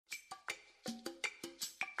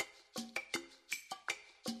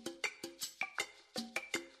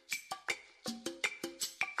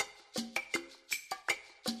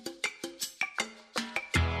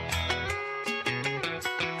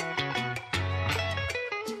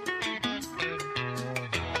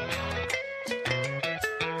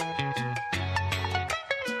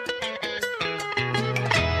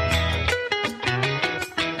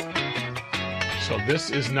This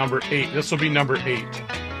is number 8. This will be number 8. The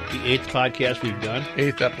 8th podcast we've done?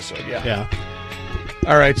 8th episode, yeah. Yeah.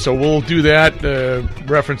 All right, so we'll do that,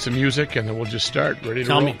 reference the music, and then we'll just start. Ready to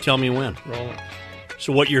roll? Tell me when. Rolling.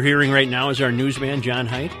 So what you're hearing right now is our newsman, John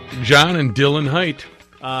Haidt. John and Dylan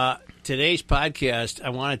Haidt. Today's podcast,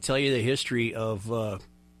 I want to tell you the history of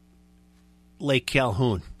Lake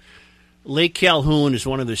Calhoun. Lake Calhoun is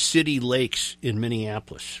one of the city lakes in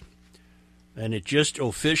Minneapolis, and it just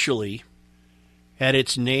officially had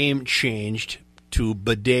its name changed to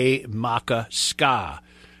B'day Maka Ska,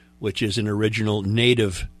 which is an original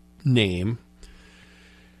native name.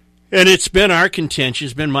 And it's been our contention,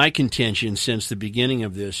 it's been my contention since the beginning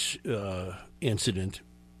of this incident,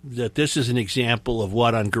 that this is an example of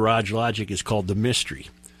what on Garage Logic is called the mystery.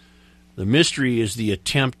 The mystery is the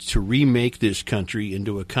attempt to remake this country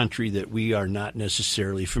into a country that we are not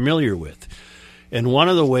necessarily familiar with. And one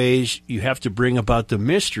of the ways you have to bring about the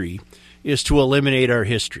mystery is to eliminate our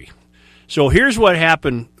history. So here's what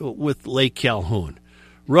happened with Lake Calhoun.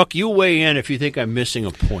 Rook, you weigh in if you think I'm missing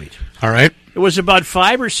a point. All right. It was about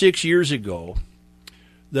 5 or 6 years ago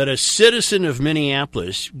that a citizen of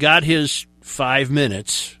Minneapolis got his 5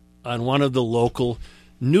 minutes on one of the local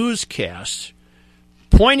newscasts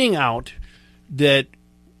pointing out that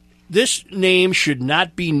this name should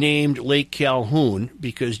not be named Lake Calhoun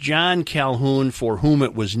because John Calhoun, for whom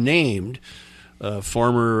it was named,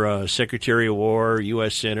 former Secretary of War,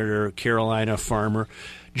 U.S. Senator, Carolina farmer,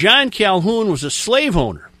 John Calhoun was a slave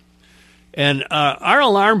owner. And our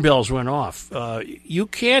alarm bells went off. You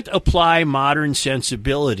can't apply modern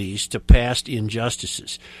sensibilities to past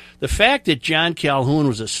injustices. The fact that John Calhoun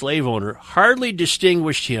was a slave owner hardly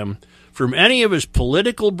distinguished him from any of his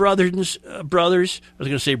political brothers. I was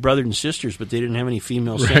going to say brothers and sisters, but they didn't have any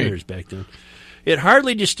female senators back then. It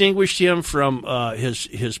hardly distinguished him from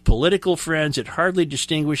his political friends. It hardly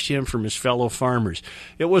distinguished him from his fellow farmers.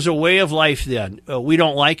 It was a way of life then. We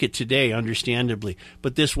don't like it today, understandably,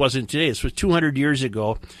 but this wasn't today. This was 200 years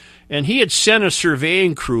ago, and he had sent a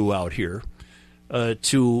surveying crew out here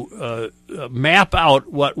to map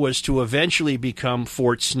out what was to eventually become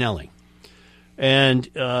Fort Snelling. And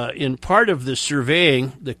in part of the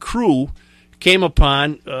surveying, the crew came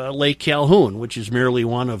upon Lake Calhoun, which is merely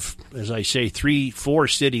one of, as I say, 4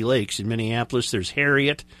 city lakes in Minneapolis. There's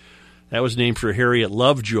Harriet. That was named for Harriet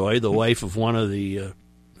Lovejoy, the wife of one of the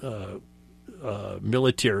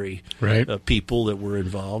military people that were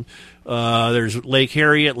involved. There's Lake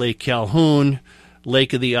Harriet, Lake Calhoun,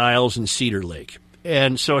 Lake of the Isles, and Cedar Lake.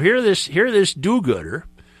 And so here this do-gooder,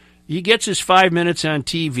 he gets his 5 minutes on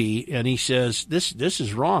TV, and he says, this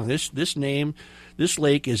is wrong. This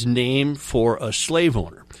lake is named for a slave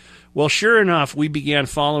owner. Well, sure enough, we began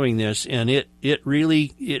following this, and it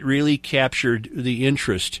really captured the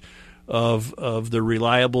interest of the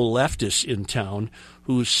reliable leftists in town,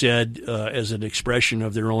 who said, as an expression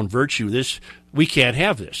of their own virtue, we can't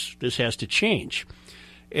have this. This has to change.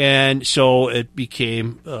 And so it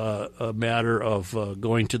became a matter of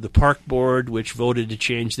going to the park board, which voted to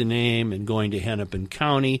change the name, and going to Hennepin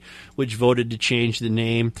County, which voted to change the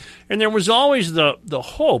name. And there was always the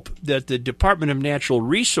hope that the Department of Natural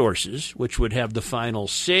Resources, which would have the final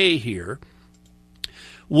say here,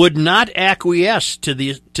 would not acquiesce to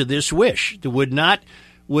this wish. It would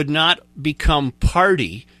not become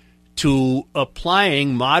party to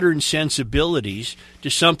applying modern sensibilities to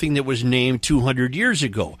something that was named 200 years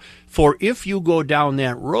ago. For if you go down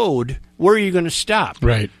that road, where are you going to stop?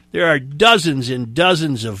 Right. There are dozens and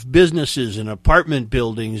dozens of businesses and apartment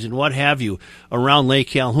buildings and what have you around Lake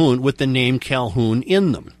Calhoun with the name Calhoun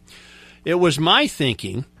in them. It was my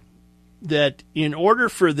thinking that in order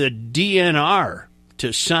for the DNR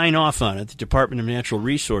to sign off on it, the Department of Natural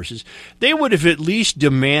Resources, they would have at least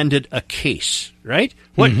demanded a case, right?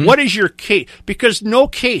 What is your case? Because no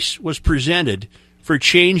case was presented for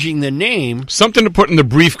changing the name. Something to put in the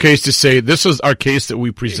briefcase to say, this is our case that we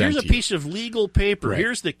present. Here's a piece of legal paper. Right.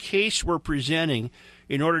 Here's the case we're presenting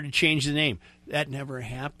in order to change the name. That never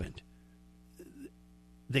happened.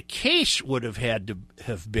 The case would have had to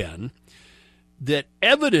have been that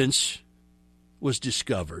evidence was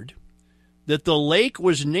discovered that the lake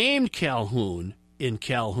was named Calhoun in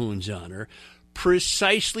Calhoun's honor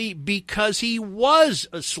precisely because he was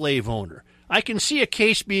a slave owner. I can see a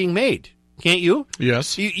case being made, can't you?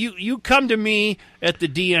 Yes. You come to me at the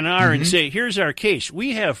DNR and say, here's our case.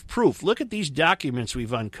 We have proof. Look at these documents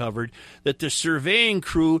we've uncovered that the surveying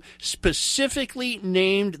crew specifically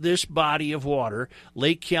named this body of water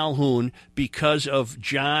Lake Calhoun because of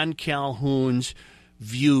John Calhoun's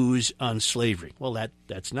views on slavery. Well,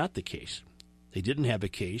 that's not the case. They didn't have a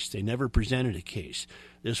case. They never presented a case.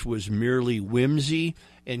 This was merely whimsy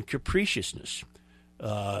and capriciousness.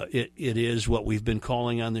 It is what we've been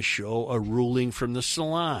calling on the show a ruling from the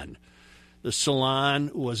salon. The salon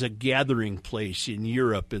was a gathering place in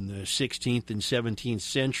Europe in the 16th and 17th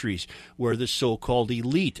centuries where the so-called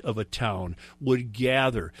elite of a town would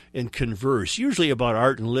gather and converse, usually about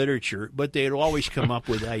art and literature, but they'd always come up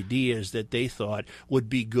with ideas that they thought would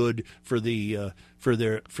be good for the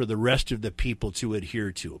rest of the people to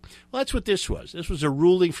adhere to. Well, that's what this was. This was a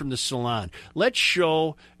ruling from the salon. Let's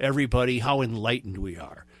show everybody how enlightened we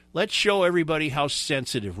are. Let's show everybody how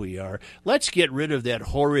sensitive we are. Let's get rid of that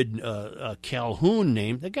horrid Calhoun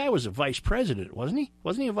name. The guy was a vice president, wasn't he?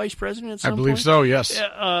 Wasn't he a vice president at some point? I believe so, yes.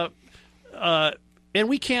 And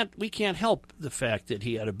we can't help the fact that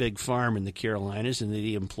he had a big farm in the Carolinas and that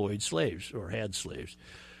he employed slaves or had slaves.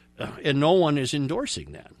 And no one is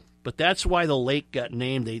endorsing that. But that's why the lake got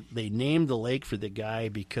named. They named the lake for the guy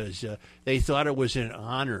because they thought it was an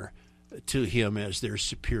honor to him as their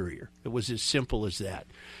superior. It was as simple as that.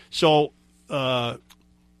 So what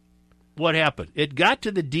happened? It got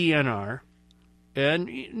to the DNR, and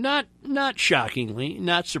not shockingly,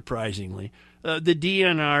 not surprisingly, the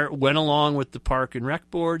DNR went along with the Park and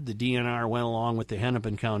Rec Board. The DNR went along with the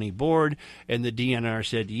Hennepin County Board, and the DNR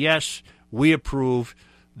said, yes, we approve.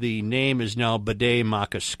 The name is now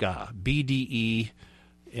Bde-Maka-Ska,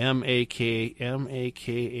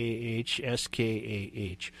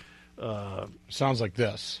 BDE-MAKAHSKAH. Sounds like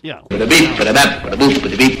this. Yeah.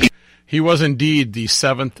 He was indeed the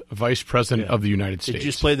 7th Vice President of the United States. Did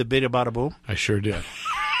you just play the beta bada boom? I sure did.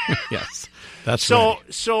 Yes. That's so.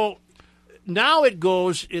 right. So now it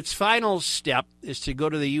goes, its final step is to go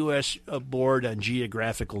to the U.S. Board on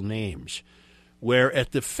Geographical Names, where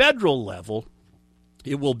at the federal level,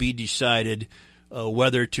 it will be decided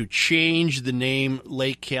whether to change the name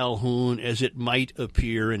Lake Calhoun as it might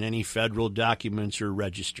appear in any federal documents or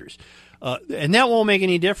registers. And that won't make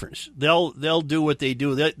any difference. They'll do what they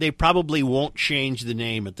do. They probably won't change the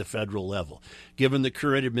name at the federal level. Given the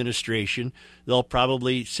current administration, they'll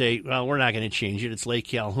probably say, well, we're not going to change it. It's Lake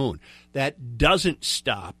Calhoun. That doesn't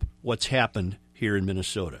stop what's happened here in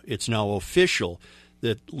Minnesota. It's now official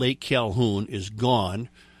that Lake Calhoun is gone.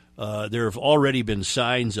 There have already been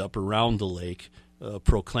signs up around the lake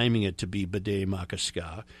proclaiming it to be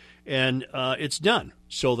Bde-Maka-Ska, and it's done.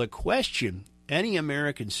 So the question any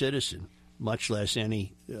American citizen, much less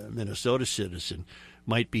any Minnesota citizen,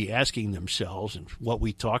 might be asking themselves, and what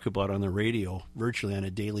we talk about on the radio virtually on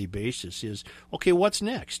a daily basis is, okay, what's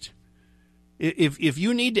next? If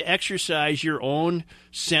you need to exercise your own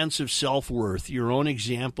sense of self-worth, your own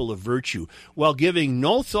example of virtue, while giving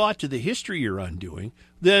no thought to the history you're undoing,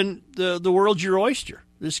 then the world's your oyster.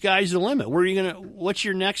 The sky's the limit. What's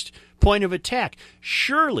your next point of attack?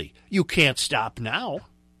 Surely you can't stop now,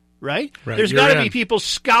 right? There's got to be people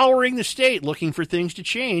scouring the state looking for things to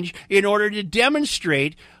change in order to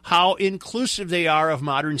demonstrate how inclusive they are of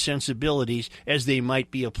modern sensibilities as they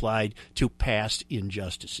might be applied to past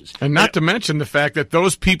injustices. And not to mention the fact that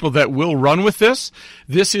those people that will run with this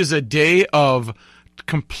is a day of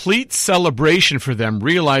complete celebration for them,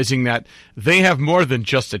 realizing that they have more than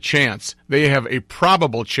just a chance. They have a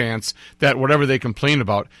probable chance that whatever they complain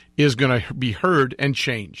about is going to be heard and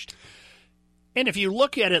changed. And if you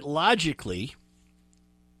look at it logically,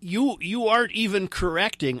 you aren't even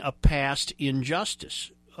correcting a past injustice.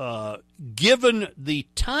 Given the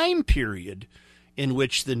time period in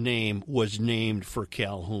which the name was named for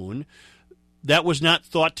Calhoun, that was not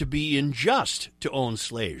thought to be unjust to own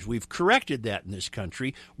slaves. We've corrected that in this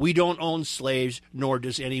country. We don't own slaves, nor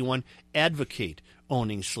does anyone advocate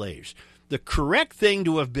owning slaves. The correct thing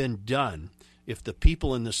to have been done, if the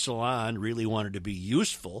people in the salon really wanted to be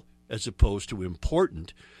useful as opposed to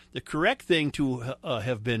important, the correct thing to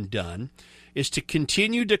have been done is to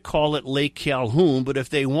continue to call it Lake Calhoun, but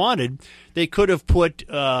if they wanted, they could have put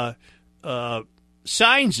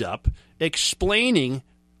signs up explaining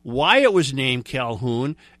why it was named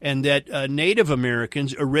Calhoun and that Native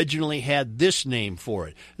Americans originally had this name for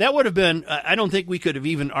it. That would have been, I don't think we could have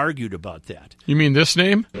even argued about that. You mean this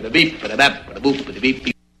name? That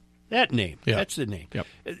name. Yeah. That's the name. Yep.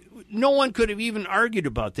 No one could have even argued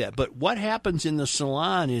about that. But what happens in the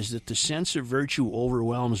salon is that the sense of virtue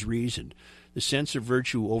overwhelms reason. The sense of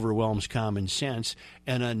virtue overwhelms common sense,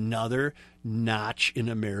 and another notch in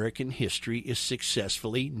American history is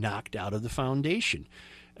successfully knocked out of the foundation.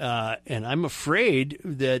 And I'm afraid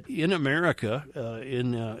that in America,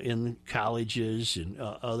 in colleges and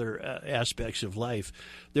other aspects of life,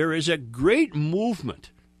 there is a great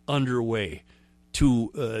movement underway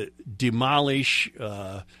to demolish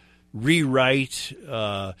rewrite,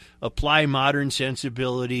 apply modern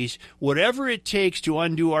sensibilities, whatever it takes to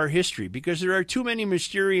undo our history, because there are too many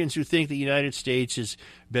Mysterians who think the United States has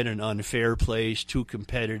been an unfair place, too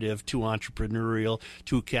competitive, too entrepreneurial,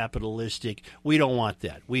 too capitalistic. We don't want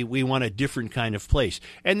that. We want a different kind of place.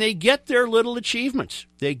 And they get their little achievements.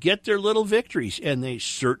 They get their little victories, and they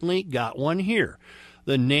certainly got one here.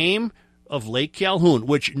 The name of Lake Calhoun,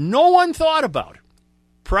 which no one thought about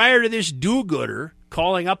prior to this do-gooder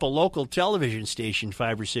calling up a local television station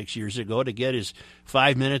 5 or 6 years ago to get his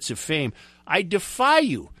 5 minutes of fame. I defy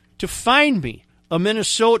you to find me a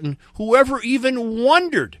Minnesotan who ever even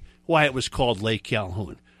wondered why it was called Lake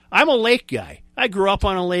Calhoun. I'm a lake guy. I grew up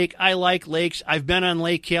on a lake. I like lakes. I've been on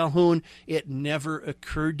Lake Calhoun. It never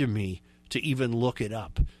occurred to me to even look it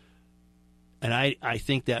up. And I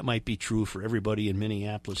think that might be true for everybody in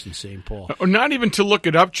Minneapolis and St. Paul. Or not even to look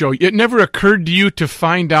it up, Joe. It never occurred to you to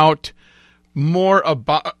find out more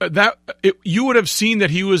about that. You would have seen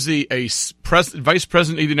that he was a vice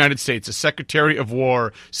president of the United States, a secretary of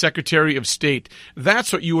war, secretary of state.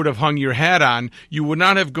 That's what you would have hung your hat on. You would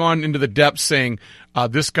not have gone into the depths saying,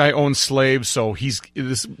 this guy owns slaves, so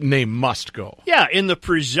this name must go. Yeah, in the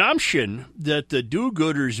presumption that the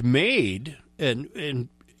do-gooders made, and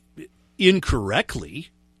incorrectly,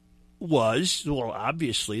 was, well,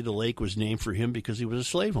 obviously the lake was named for him because he was a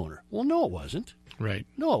slave owner. Well, no, it wasn't. Right.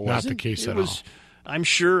 No, it wasn't. Not the case at all. I'm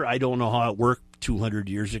sure, I don't know how it worked 200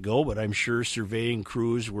 years ago, but I'm sure surveying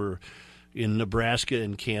crews were in Nebraska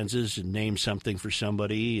and Kansas and named something for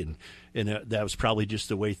somebody, and that was probably just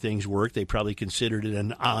the way things worked. They probably considered it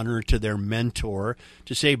an honor to their mentor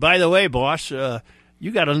to say, by the way, boss,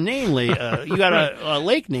 you got a name, you got a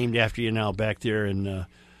lake named after you now back there in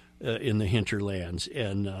the hinterlands.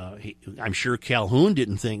 And I'm sure Calhoun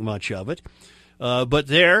didn't think much of it. But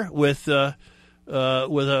there, with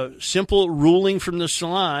a simple ruling from the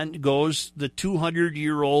salon, goes the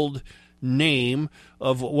 200-year-old name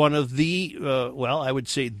of one of the, I would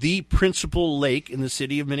say the principal lake in the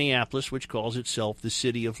city of Minneapolis, which calls itself the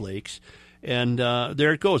City of Lakes. And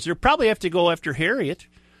there it goes. They'll probably have to go after Harriet.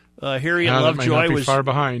 Harriet Lovejoy was far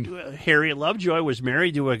behind. Harriet Lovejoy was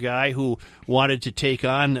married to a guy who wanted to take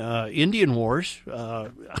on Indian wars.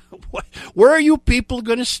 Where are you people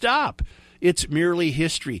going to stop? It's merely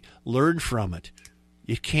history. Learn from it.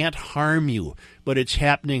 It can't harm you, but it's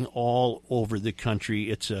happening all over the country.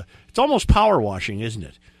 It's almost power washing, isn't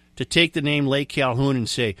it? To take the name Lake Calhoun and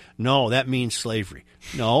say, no, that means slavery.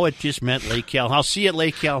 No, it just meant Lake Calhoun. I'll see you at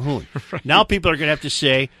Lake Calhoun. Right. Now people are going to have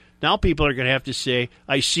to say,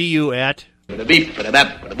 I see you at... That's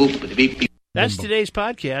today's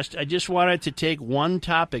podcast. I just wanted to take one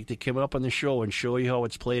topic that came up on the show and show you how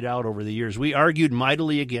it's played out over the years. We argued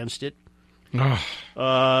mightily against it. There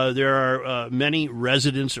are many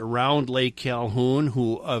residents around Lake Calhoun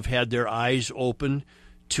who have had their eyes open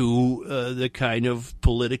to the kind of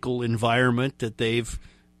political environment that they've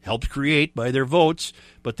helped create by their votes,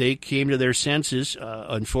 but they came to their senses,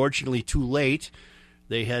 unfortunately too late.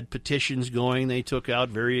 They had petitions going. They took out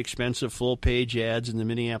very expensive full-page ads in the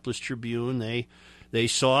Minneapolis Tribune. They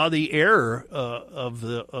saw the error of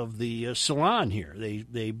the salon here.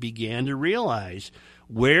 They began to realize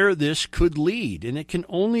where this could lead, and it can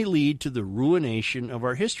only lead to the ruination of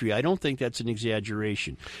our history. I don't think that's an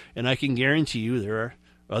exaggeration, and I can guarantee you there are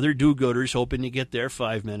other do-gooders hoping to get their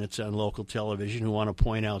 5 minutes on local television who want to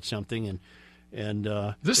point out something, and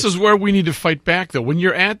this is where we need to fight back, though. When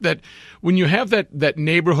you're at that, when you have that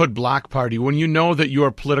neighborhood block party, when you know that you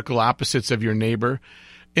are political opposites of your neighbor,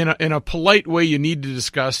 in a polite way, you need to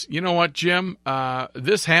discuss, you know what, Jim,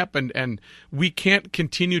 this happened, and we can't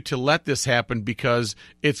continue to let this happen because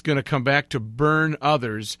it's going to come back to burn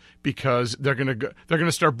others because they're going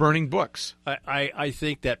to start burning books. I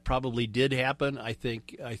think that probably did happen. I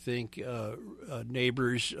think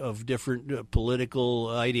neighbors of different political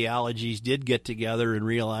ideologies did get together and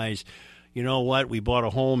realize, you know what, we bought a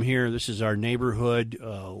home here. This is our neighborhood.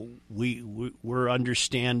 We're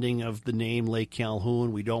understanding of the name Lake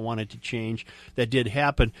Calhoun. We don't want it to change. That did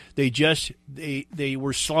happen. They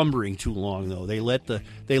were slumbering too long, though. They let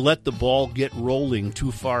the ball get rolling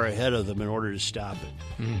too far ahead of them in order to stop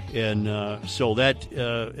it. And so that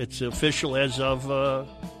it's official as of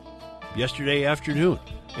yesterday afternoon.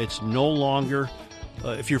 It's no longer.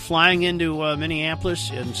 If you're flying into Minneapolis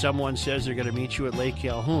and someone says they're going to meet you at Lake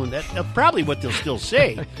Calhoun, that's probably what they'll still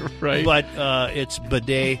say. Right. But it's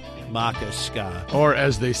B'day Maka Ska. Or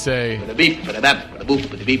as they say...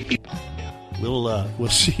 We'll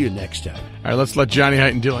see you next time. All right, let's let Johnny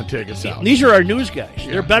Height and Dylan take us out. These are our news guys.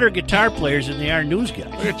 They're better guitar players than they are news guys.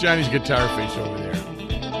 Look at Johnny's guitar face over there.